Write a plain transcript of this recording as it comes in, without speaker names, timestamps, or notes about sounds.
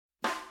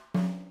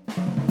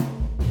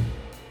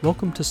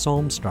Welcome to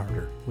Psalm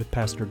Starter with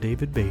Pastor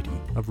David Beatty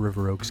of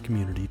River Oaks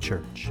Community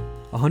Church.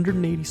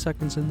 180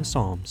 seconds in the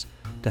Psalms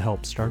to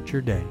help start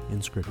your day in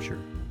Scripture.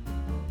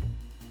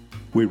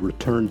 We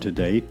return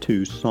today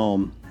to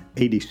Psalm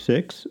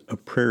 86, a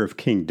prayer of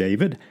King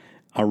David.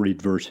 I'll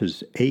read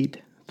verses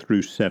 8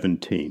 through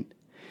 17.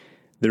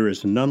 There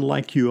is none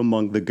like you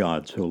among the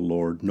gods, O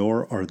Lord,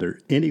 nor are there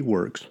any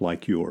works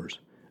like yours.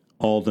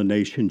 All the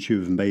nations you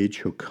have made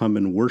shall come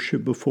and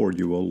worship before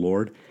you, O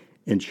Lord,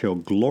 and shall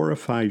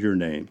glorify your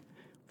name.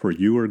 For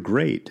you are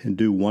great and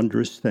do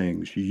wondrous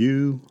things.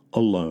 You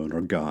alone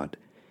are God.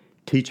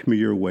 Teach me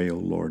your way, O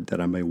Lord, that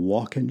I may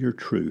walk in your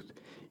truth.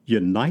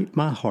 Unite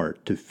my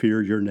heart to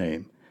fear your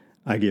name.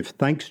 I give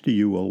thanks to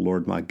you, O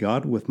Lord my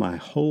God, with my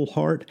whole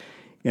heart,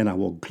 and I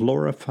will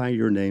glorify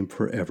your name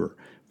forever.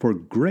 For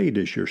great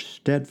is your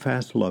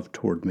steadfast love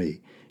toward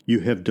me. You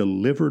have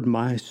delivered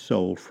my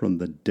soul from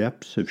the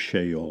depths of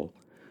Sheol.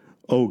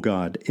 O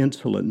God,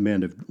 insolent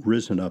men have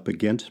risen up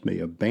against me.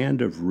 A band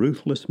of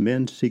ruthless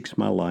men seeks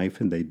my life,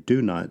 and they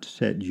do not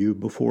set you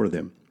before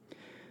them.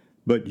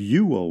 But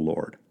you, O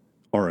Lord,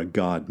 are a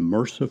God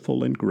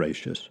merciful and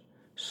gracious,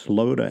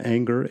 slow to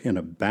anger and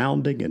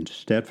abounding in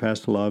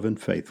steadfast love and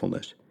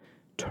faithfulness.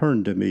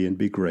 Turn to me and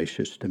be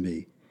gracious to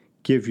me.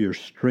 Give your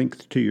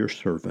strength to your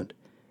servant,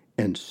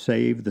 and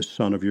save the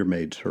son of your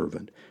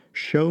maidservant.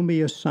 Show me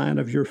a sign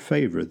of your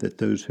favor, that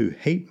those who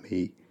hate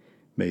me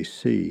may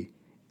see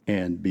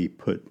and be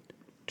put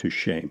to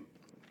shame.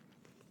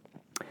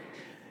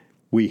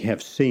 We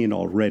have seen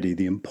already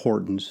the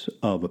importance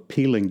of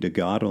appealing to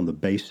God on the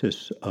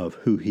basis of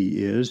who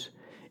He is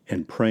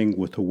and praying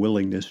with a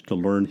willingness to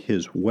learn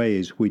His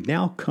ways. We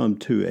now come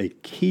to a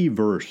key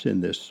verse in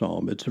this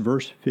psalm. It's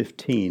verse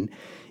 15,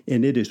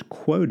 and it is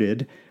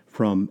quoted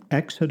from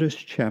Exodus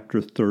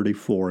chapter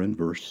 34 and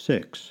verse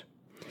 6.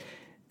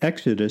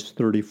 Exodus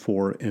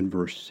 34 and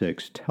verse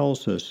 6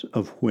 tells us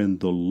of when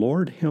the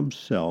Lord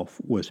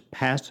Himself was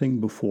passing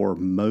before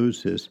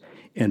Moses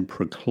and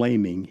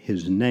proclaiming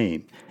His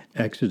name.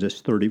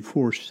 Exodus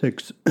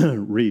 34:6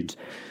 reads,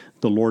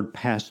 "The Lord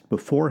passed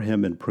before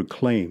him and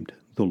proclaimed,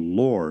 the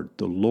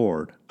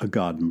Lord, a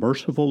God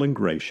merciful and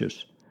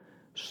gracious,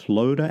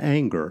 slow to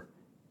anger,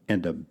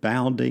 and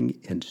abounding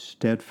in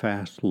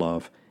steadfast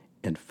love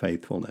and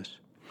faithfulness."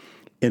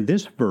 In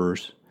this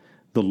verse,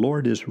 the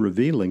Lord is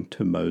revealing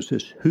to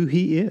Moses who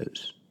He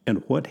is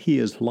and what He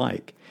is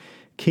like.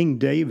 King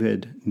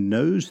David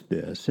knows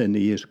this, and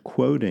he is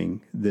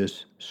quoting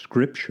this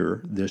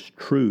scripture, this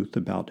truth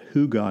about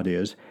who God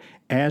is,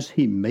 as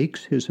he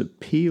makes his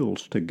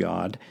appeals to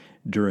God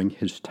during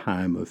his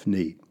time of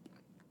need.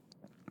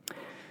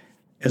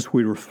 As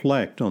we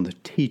reflect on the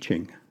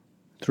teaching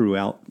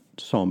throughout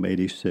Psalm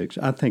 86,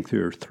 I think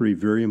there are three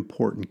very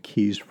important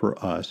keys for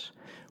us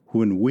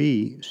when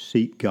we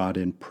seek God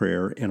in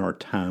prayer in our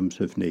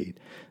times of need.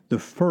 The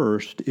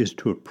first is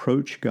to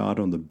approach God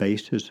on the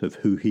basis of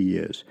who He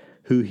is,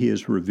 who He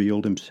has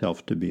revealed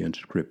Himself to be in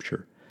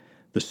Scripture.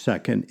 The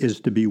second is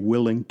to be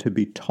willing to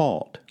be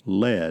taught,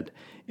 led,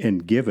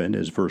 and given,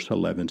 as verse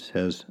 11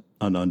 says,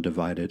 an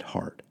undivided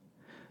heart.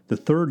 The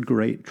third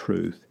great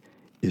truth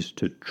is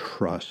to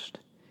trust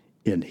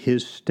in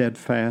His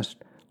steadfast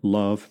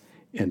love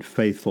and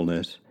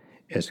faithfulness,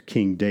 as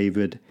King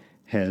David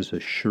has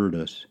assured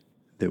us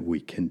that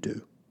we can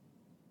do.